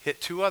 hit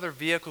 2 other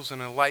vehicles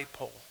and a light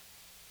pole.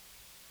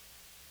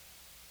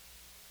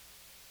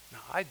 Now,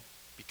 I'd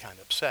be kind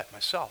of upset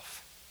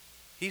myself.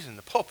 He's in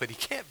the pulpit. He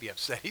can't be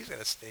upset. He's going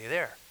to stay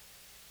there.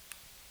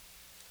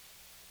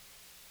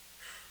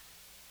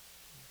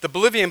 The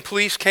Bolivian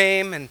police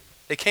came, and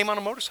they came on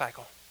a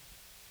motorcycle.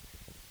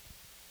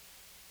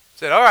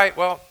 Said, all right,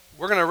 well,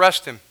 we're going to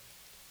arrest him.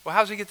 Well,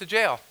 how's he get to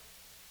jail?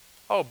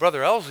 Oh,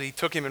 Brother Elsie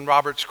took him in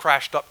Robert's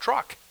crashed up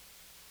truck.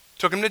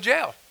 Took him to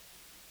jail.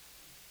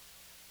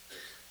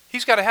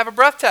 He's got to have a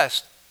breath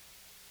test.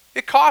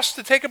 It costs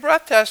to take a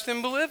breath test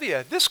in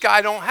Bolivia. This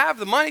guy don't have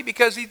the money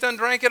because he done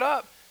drank it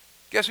up.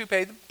 Guess who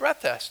paid the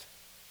breath test?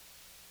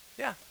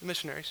 Yeah, the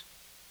missionaries.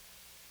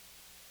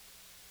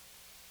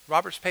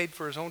 Robert's paid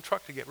for his own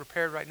truck to get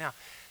repaired right now.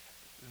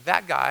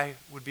 That guy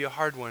would be a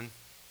hard one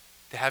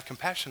to have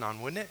compassion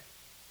on, wouldn't it?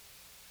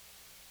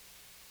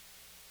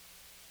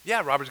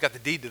 Yeah, Robert's got the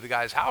deed to the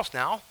guy's house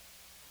now.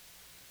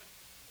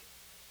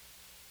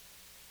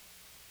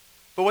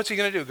 But what's he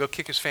going to do? Go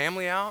kick his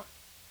family out?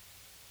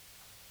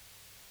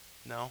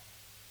 No.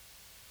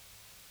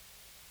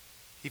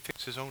 He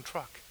fixed his own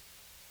truck.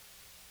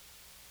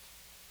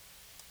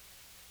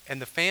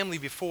 And the family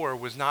before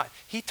was not,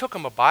 he took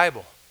him a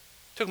Bible.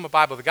 Took him a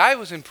Bible. The guy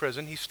was in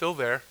prison. He's still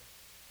there.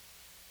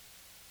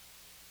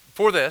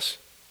 For this.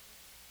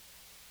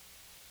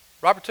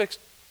 Robert takes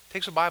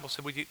a Bible and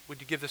said, would you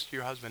give this to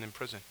your husband in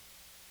prison?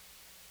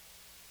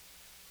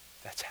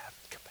 That's having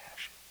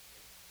compassion.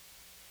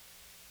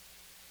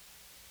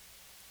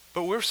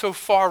 But we're so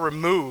far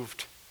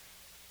removed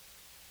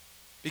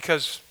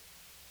because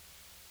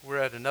we're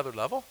at another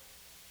level.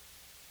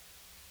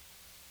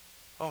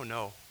 Oh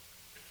no.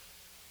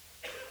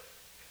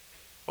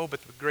 Oh,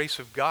 but the grace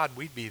of God,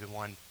 we'd be the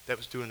one that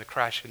was doing the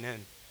crashing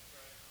in.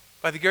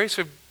 By the grace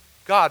of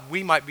God,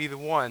 we might be the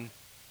one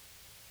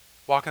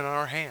walking on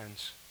our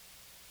hands.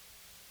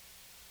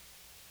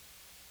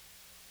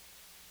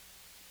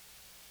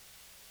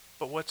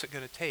 But what's it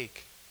going to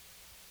take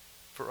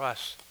for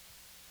us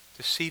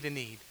to see the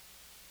need?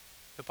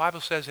 The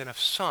Bible says, and if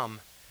some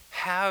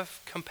have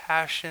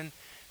compassion,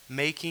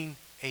 making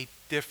a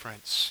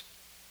difference.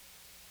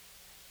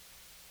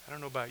 I don't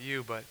know about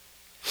you, but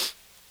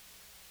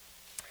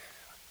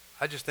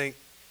I just think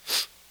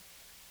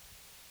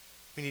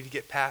we need to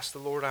get past the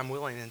Lord, I'm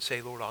willing, and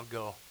say, Lord, I'll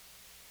go.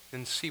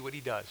 And see what he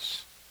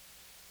does.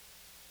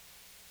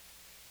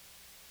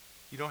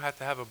 You don't have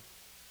to have a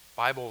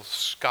Bible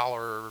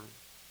scholar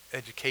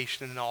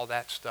education and all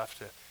that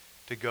stuff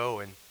to go,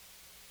 and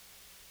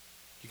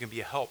you can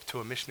be a help to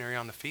a missionary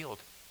on the field.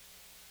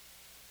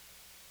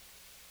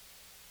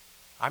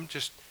 I'm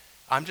just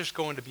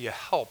going to be a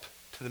help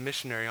to the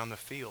missionary on the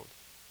field.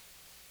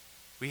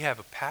 We have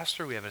a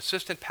pastor, we have an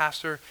assistant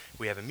pastor,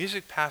 we have a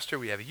music pastor,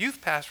 we have a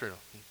youth pastor,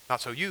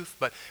 not so youth,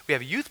 but we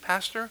have a youth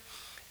pastor,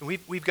 and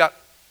we've got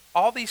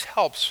all these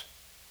helps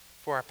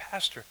for our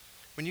pastor.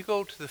 When you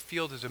go to the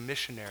field as a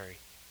missionary,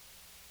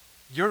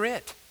 you're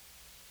it.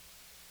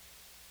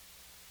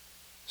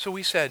 So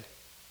we said,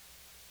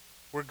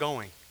 we're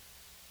going.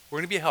 We're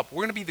going to be a help.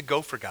 We're going to be the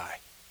gopher guy.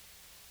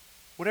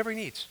 Whatever he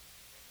needs.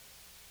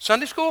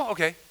 Sunday school?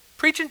 Okay.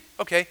 Preaching?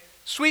 Okay.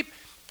 Sweep?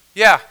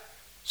 Yeah.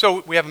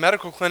 So we have a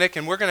medical clinic,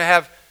 and we're going to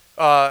have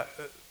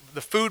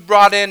the food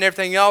brought in and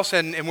everything else,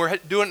 and we're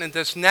doing it in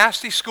this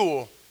nasty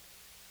school.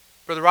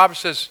 Brother Robert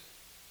says,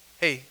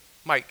 hey,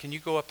 Mike, can you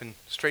go up and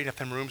straighten up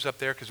them rooms up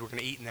there because we're going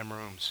to eat in them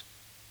rooms.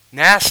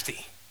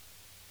 Nasty.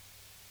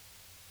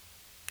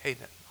 Hey,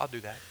 I'll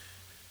do that.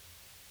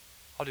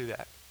 I'll do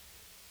that.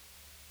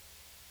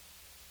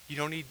 You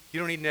don't need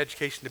an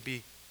education to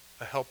be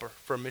a helper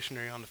for a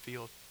missionary on the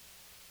field.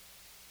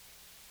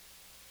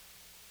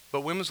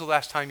 But when was the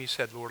last time you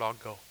said, Lord, I'll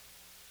go?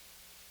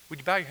 Would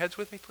you bow your heads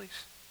with me,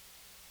 please?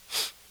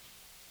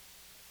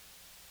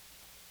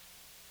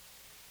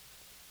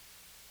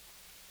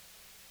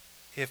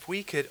 If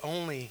we could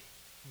only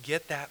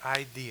get that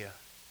idea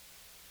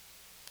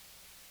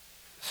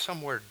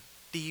somewhere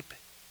deep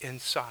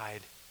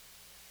inside,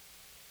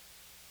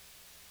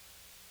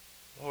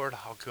 Lord,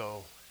 I'll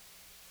go.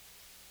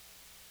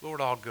 Lord,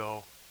 I'll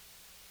go.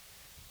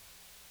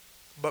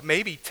 But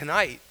maybe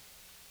tonight,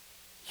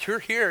 you're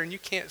here and you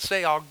can't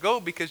say, I'll go,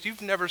 because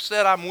you've never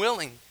said, I'm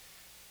willing.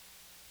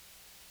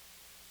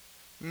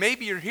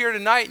 Maybe you're here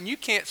tonight and you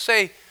can't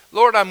say,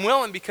 Lord, I'm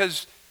willing,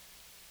 because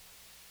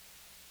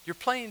you're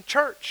playing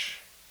church.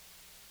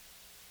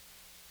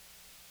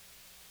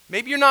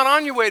 Maybe you're not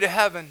on your way to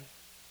heaven,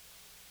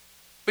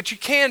 but you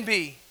can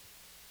be.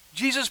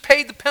 Jesus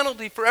paid the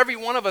penalty for every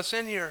one of us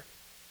in here.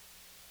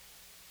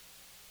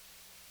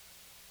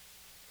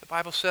 The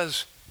Bible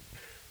says,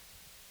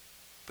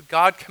 but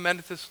God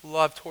commendeth his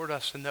love toward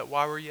us, in that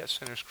while we were yet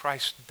sinners,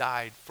 Christ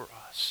died for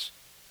us.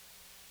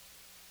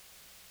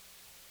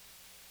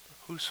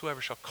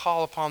 Whosoever shall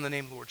call upon the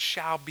name of the Lord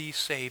shall be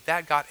saved.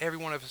 That got every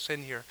one of us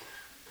in here.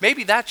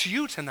 Maybe that's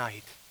you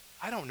tonight.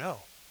 I don't know.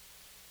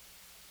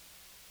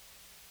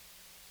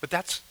 But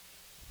that's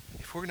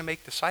if we're going to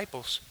make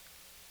disciples,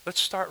 let's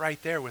start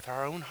right there with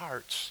our own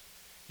hearts.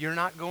 You're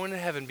not going to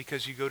heaven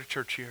because you go to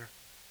church here,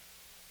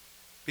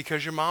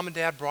 because your mom and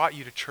dad brought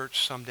you to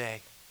church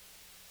someday.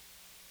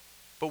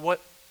 But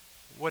what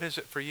is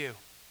it for you?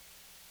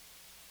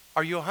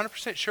 Are you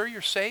 100% sure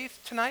you're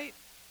saved tonight?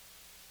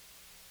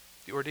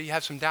 Or do you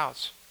have some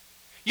doubts?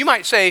 You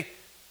might say,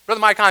 Brother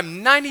Mike,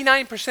 I'm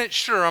 99%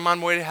 sure I'm on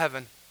my way to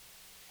heaven.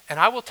 And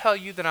I will tell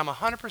you that I'm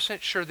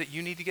 100% sure that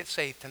you need to get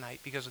saved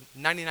tonight, because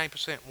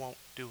 99% won't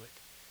do it.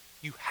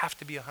 You have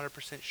to be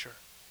 100% sure.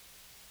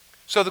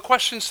 So the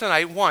questions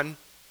tonight, 1,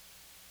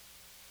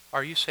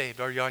 are you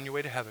saved? Are you on your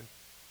way to heaven?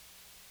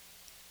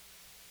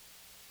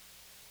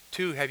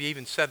 2, have you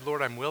even said,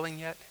 Lord, I'm willing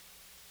yet?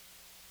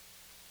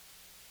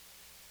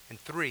 And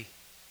 3,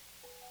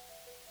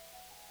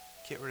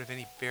 get rid of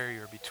any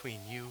barrier between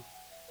you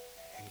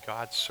and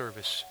God's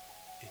service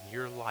in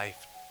your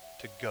life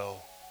to go.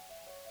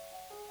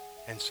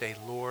 And say,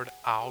 Lord,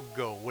 I'll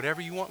go.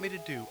 Whatever you want me to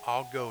do,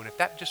 I'll go. And if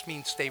that just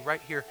means stay right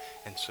here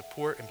and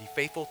support and be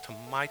faithful to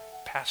my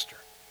pastor,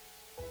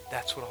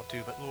 that's what I'll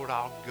do. But Lord,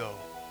 I'll go.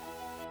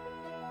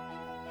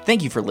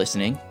 Thank you for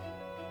listening.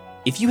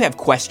 If you have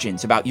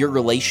questions about your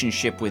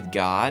relationship with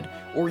God,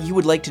 or you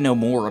would like to know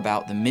more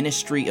about the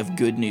ministry of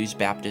Good News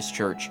Baptist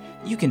Church,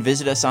 you can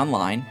visit us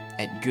online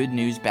at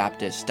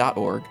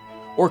goodnewsbaptist.org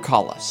or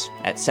call us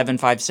at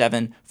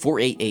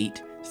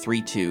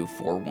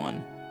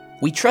 757-488-3241.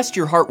 We trust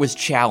your heart was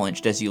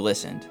challenged as you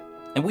listened,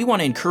 and we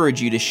want to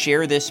encourage you to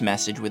share this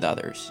message with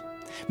others.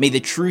 May the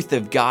truth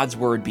of God's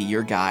Word be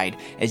your guide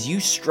as you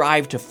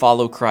strive to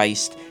follow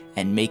Christ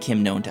and make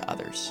Him known to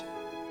others.